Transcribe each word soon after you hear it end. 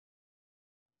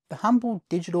The humble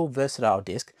digital versatile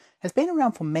disc has been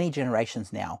around for many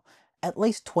generations now, at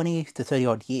least 20 to 30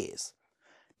 odd years.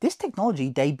 This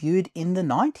technology debuted in the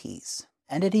 90s,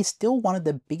 and it is still one of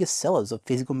the biggest sellers of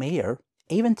physical media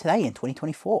even today in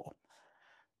 2024.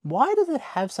 Why does it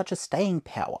have such a staying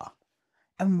power?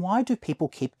 And why do people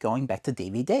keep going back to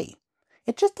DVD?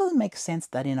 It just doesn't make sense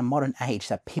that in a modern age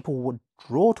that people would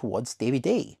draw towards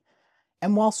DVD.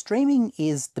 And while streaming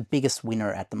is the biggest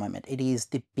winner at the moment, it is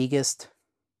the biggest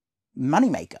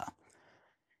moneymaker,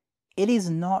 it is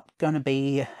not going to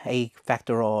be a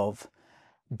factor of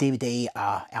DVD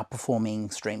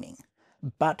outperforming streaming.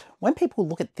 But when people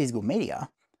look at physical media,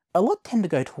 a lot tend to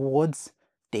go towards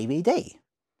DVD.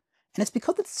 And it's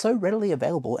because it's so readily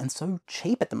available and so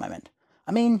cheap at the moment.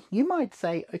 I mean, you might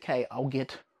say, okay, I'll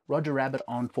get Roger Rabbit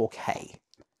on 4K.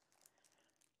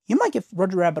 You might get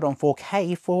Roger Rabbit on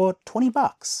 4K for 20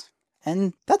 bucks.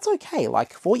 And that's okay.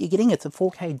 Like, for what you're getting, it's a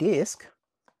 4K disc.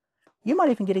 You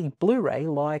might even get a Blu-ray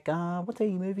like, what's a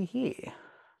movie here?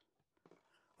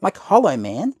 Like Hollow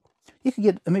Man. You could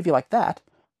get a movie like that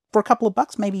for a couple of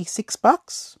bucks, maybe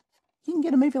 $6. You can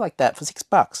get a movie like that for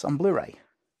 $6 on Blu-ray.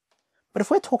 But if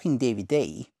we're talking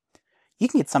DVD, you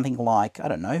can get something like, I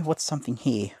don't know, what's something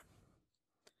here?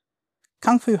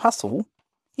 Kung Fu Hustle.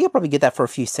 You could probably get that for a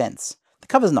few cents. The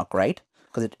cover's not great,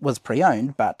 because it was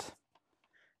pre-owned, but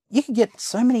you could get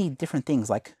so many different things,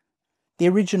 like the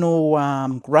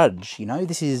original Grudge, you know?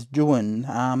 This is Juin.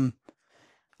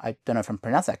 I don't know if I'm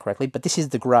pronouncing that correctly, but this is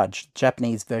The Grudge,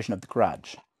 Japanese version of The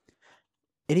Grudge.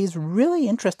 It is really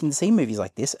interesting to see movies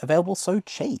like this available so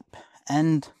cheap.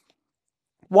 And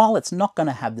while it's not going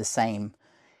to have the same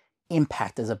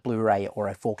impact as a Blu-ray or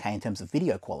a 4K in terms of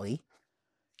video quality,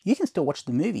 you can still watch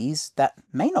the movies that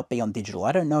may not be on digital.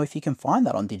 I don't know if you can find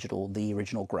that on digital, the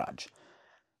original Grudge.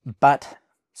 But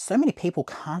so many people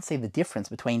can't see the difference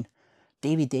between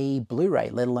DVD,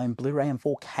 Blu-ray, let alone Blu-ray and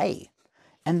 4K.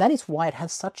 And that is why it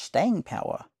has such staying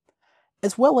power,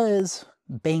 as well as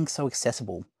being so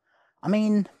accessible. I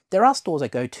mean, there are stores I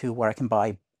go to where I can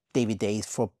buy DVDs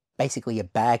for basically a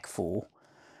bag full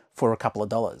for a couple of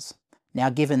dollars. Now,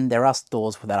 given there are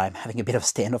stores that I'm having a bit of a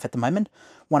standoff at the moment,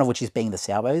 one of which is being the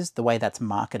Salvos, the way that's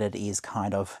marketed is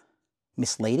kind of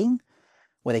misleading,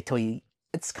 where they tell you,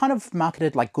 it's kind of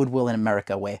marketed like Goodwill in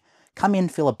America, where come in,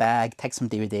 fill a bag, take some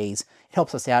DVDs, it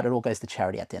helps us out, it all goes to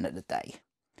charity at the end of the day.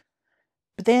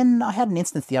 But then I had an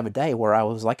instance the other day where I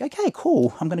was like, okay,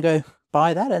 cool, I'm going to go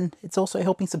buy that, and it's also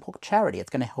helping support charity. It's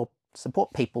going to help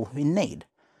support people in need.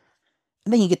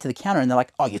 And then you get to the counter and they're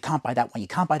like, oh, you can't buy that one, you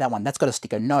can't buy that one, that's got a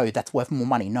sticker, no, that's worth more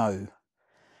money, no. And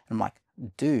I'm like,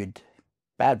 dude,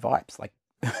 bad vibes, like,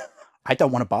 I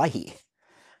don't want to buy here.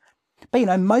 But you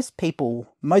know, most people,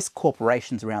 most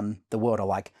corporations around the world are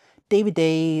like,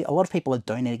 DVD, a lot of people are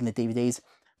donating the DVDs.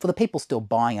 For the people still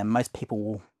buying them, most people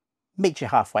will meet you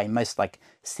halfway. Most like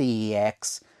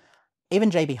CEX,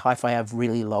 even JB Hi-Fi have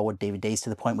really lowered DVDs to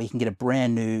the point where you can get a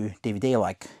brand new DVD.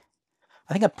 Like,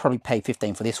 I think I'd probably pay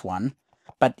 $15 for this one,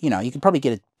 but you know, you could probably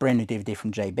get a brand new DVD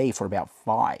from JB for about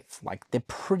 $5. Like, they're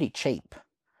pretty cheap.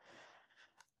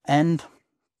 And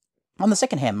on the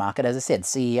second-hand market, as I said,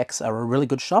 CEX are a really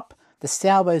good shop. The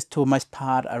Salvos, to the most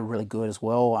part, are really good as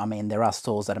well. I mean, there are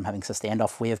stores that I'm having to stand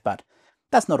off with, but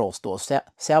that's not all stores.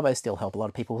 Salvos still help a lot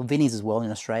of people. Vinnie's as well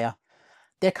in Australia.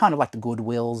 They're kind of like the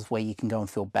Goodwills, where you can go and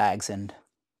fill bags and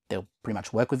they'll pretty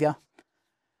much work with you.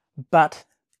 But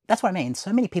that's what I mean.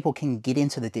 So many people can get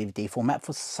into the DVD format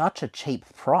for such a cheap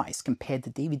price compared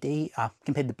to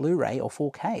compared to Blu-ray or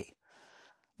 4K.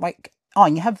 Like, oh,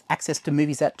 and you have access to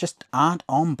movies that just aren't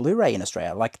on Blu-ray in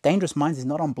Australia. Like Dangerous Minds is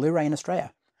not on Blu-ray in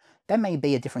Australia. That may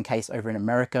be a different case over in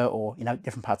America or, you know,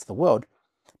 different parts of the world.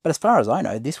 But as far as I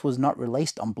know, this was not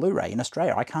released on Blu-ray in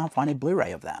Australia. I can't find a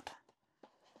Blu-ray of that.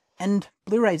 And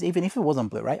Blu-rays, even if it was on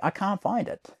Blu-ray, I can't find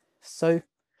it. So,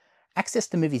 access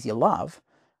to movies you love,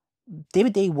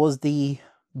 DVD was the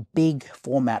big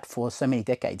format for so many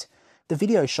decades. The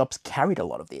video shops carried a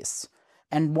lot of this.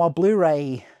 And while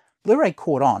Blu-ray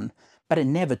caught on, but it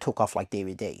never took off like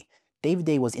DVD.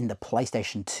 DVD was in the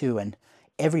PlayStation 2, and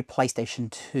every PlayStation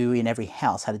 2 in every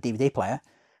house had a DVD player.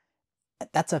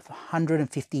 That's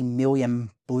 150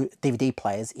 million DVD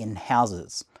players in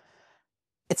houses.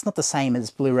 It's not the same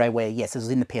as Blu-ray, where yes, it was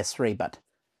in the PS3, but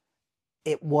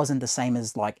it wasn't the same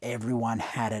as like everyone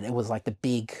had it. It was like the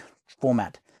big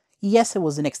format. Yes, it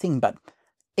was the next thing, but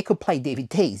it could play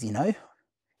DVDs, you know?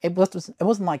 It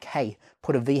wasn't like, hey,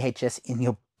 put a VHS in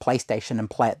your PlayStation and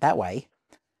play it that way.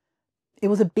 It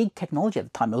was a big technology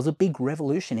at the time. It was a big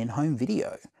revolution in home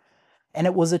video. And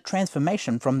it was a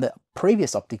transformation from the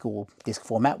previous optical disc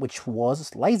format, which was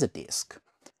Laserdisc.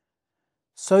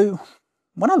 So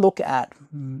when I look at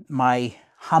my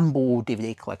humble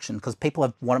DVD collection, because people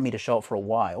have wanted me to show it for a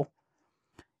while.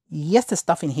 Yes, there's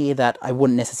stuff in here that I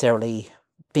wouldn't necessarily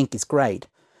think is great,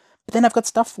 but then I've got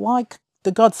stuff like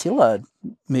the Godzilla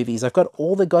movies. I've got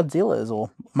all the Godzillas, or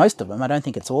most of them, I don't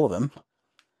think it's all of them,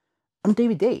 on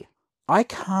DVD. I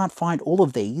can't find all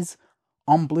of these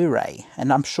on Blu-ray,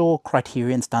 and I'm sure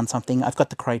Criterion's done something. I've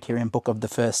got the Criterion book of the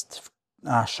first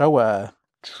Showa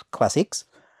classics,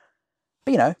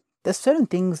 but you know, there's certain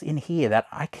things in here that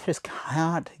I just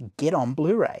can't get on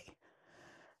Blu-ray.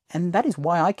 And that is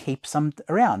why I keep some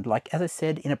around. Like, as I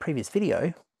said in a previous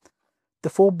video, the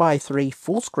 4x3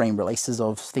 full screen releases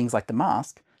of things like The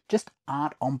Mask just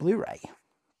aren't on Blu-ray.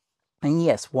 And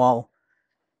yes, while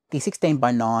the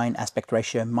 16:9 aspect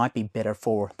ratio might be better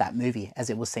for that movie as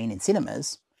it was seen in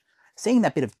cinemas, seeing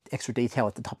that bit of extra detail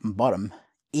at the top and bottom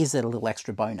is a little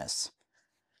extra bonus.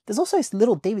 There's also these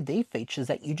little DVD features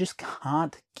that you just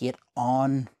can't get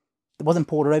on, that wasn't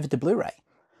ported over to Blu-ray.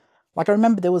 Like, I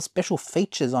remember there was special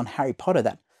features on Harry Potter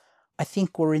that I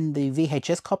think were in the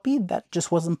VHS copy that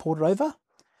just wasn't ported over,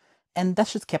 and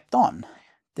that's just kept on.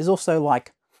 There's also,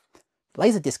 like,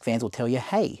 Laserdisc fans will tell you,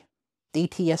 hey,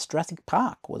 DTS Jurassic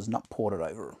Park was not ported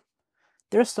over.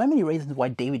 There are so many reasons why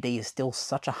DVD is still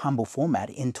such a humble format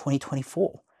in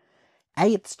 2024.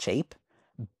 A, it's cheap.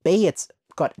 B, it's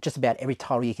got just about every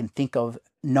title you can think of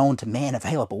known to man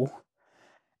available.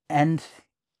 And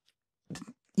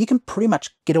you can pretty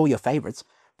much get all your favorites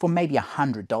for maybe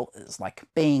 $100, like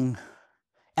being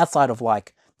outside of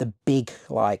like the big,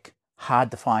 like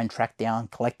hard to find track down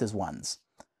collectors ones.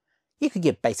 You could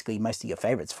get basically most of your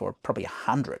favorites for probably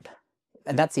 $100.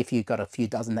 And that's if you've got a few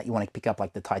dozen that you want to pick up,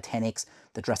 like the Titanics,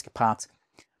 the Jurassic Parks.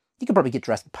 You could probably get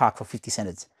Jurassic Park for 50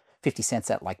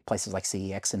 cents at like places like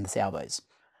CEX and the Salvos.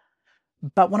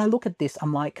 But when I look at this,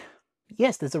 I'm like,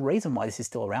 yes, there's a reason why this is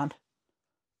still around.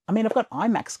 I mean, I've got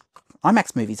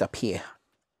IMAX movies up here.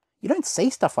 You don't see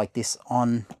stuff like this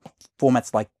on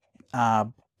formats like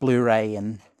Blu-ray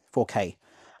and 4K.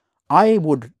 I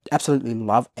would absolutely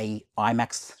love a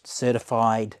IMAX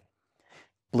certified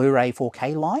Blu-ray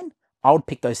 4K line. I would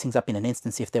pick those things up in an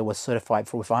instant if they were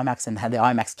certified with IMAX and had the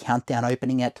IMAX countdown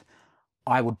opening it.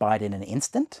 I would buy it in an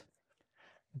instant.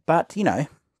 But, you know,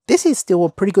 this is still a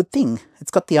pretty good thing.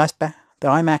 It's got the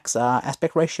IMAX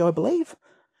aspect ratio, I believe.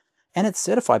 And it's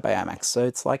certified by IMAX, so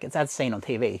it's like, it's as seen on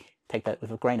TV. Take that with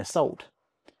a grain of salt.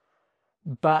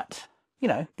 But, you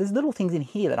know, there's little things in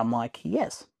here that I'm like,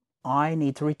 yes, I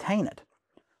need to retain it.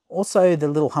 Also, the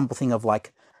little humble thing of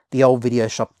like the old video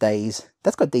shop days,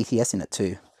 that's got DTS in it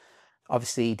too.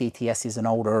 Obviously, DTS is an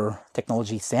older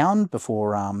technology sound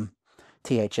before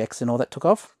THX and all that took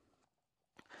off.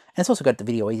 And it's also got the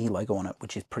Video Easy logo on it,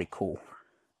 which is pretty cool.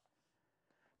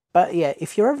 But yeah,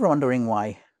 if you're ever wondering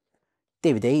why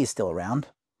DVD is still around,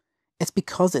 it's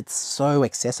because it's so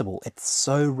accessible. It's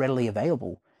so readily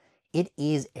available. It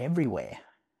is everywhere.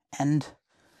 And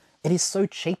it is so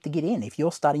cheap to get in. If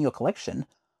you're starting your collection,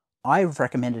 I've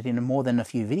recommended in more than a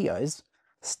few videos,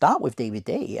 start with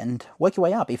DVD and work your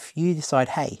way up. If you decide,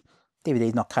 hey, DVD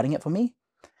is not cutting it for me,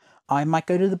 I might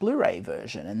go to the Blu-ray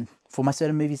version. And for my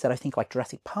certain movies that I think like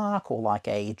Jurassic Park or like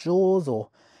a Jaws or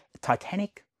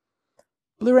Titanic,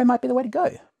 Blu-ray might be the way to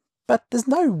go. But there's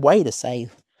no way to say,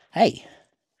 hey,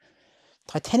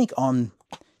 Titanic on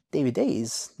DVD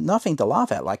is nothing to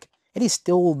laugh at. Like, it is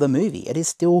still the movie. It is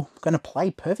still going to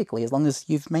play perfectly as long as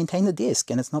you've maintained the disc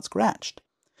and it's not scratched.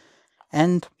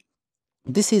 And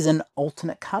this is an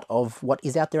alternate cut of what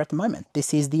is out there at the moment.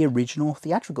 This is the original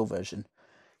theatrical version.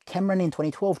 Cameron in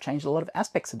 2012 changed a lot of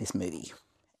aspects of this movie,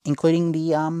 including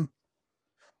the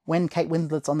when Kate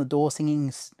Winslet's on the door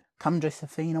singing "Come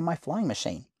Josephine" on my flying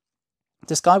machine.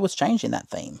 The sky was changed in that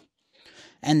theme.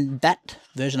 And that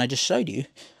version I just showed you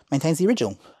maintains the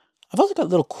original. I've also got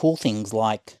little cool things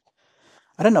like,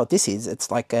 I don't know what this is.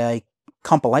 It's like a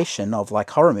compilation of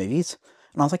like horror movies.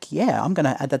 And I was like, yeah, I'm going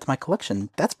to add that to my collection.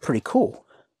 That's pretty cool.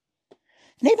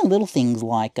 And even little things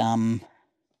like Calamari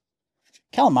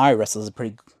Wrestlers is a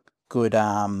pretty good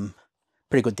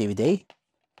DVD.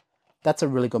 That's a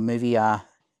really good movie.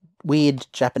 Weird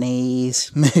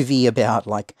Japanese movie about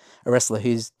like a wrestler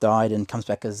who's died and comes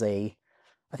back as I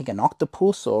think an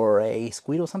octopus or a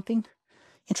squid or something.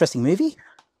 Interesting movie.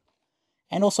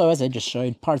 And also, as I just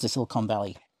showed, Pirates of Silicon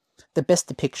Valley. The best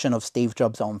depiction of Steve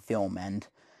Jobs on film. And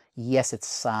yes,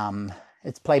 it's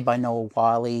played by Noah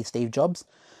Wyle, Steve Jobs.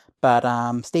 But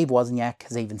Steve Wozniak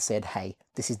has even said, hey,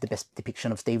 this is the best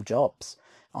depiction of Steve Jobs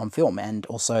on film. And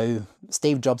also,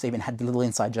 Steve Jobs even had the little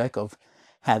inside joke of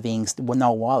having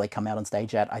Noah Wyle come out on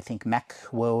stage at, I think,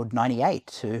 Macworld 98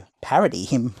 to parody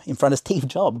him in front of Steve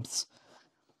Jobs.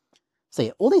 So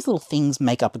yeah, all these little things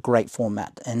make up a great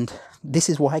format, and this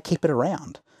is why I keep it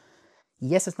around.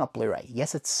 Yes, it's not Blu-ray.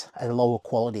 Yes, it's a lower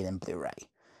quality than Blu-ray.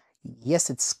 Yes,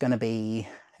 it's going to be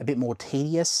a bit more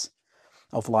tedious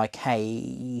of like,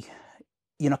 hey,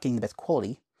 you're not getting the best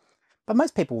quality, but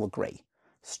most people will agree.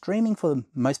 Streaming for the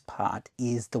most part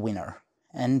is the winner,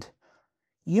 and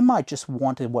you might just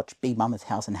want to watch Big Mama's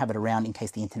House and have it around in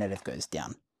case the internet goes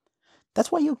down.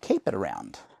 That's why you'll keep it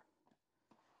around.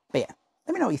 But yeah,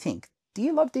 let me know what you think. Do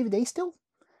you love DVD still?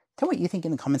 Tell me what you think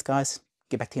in the comments, guys.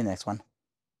 Get back to you in the next one.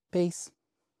 Peace.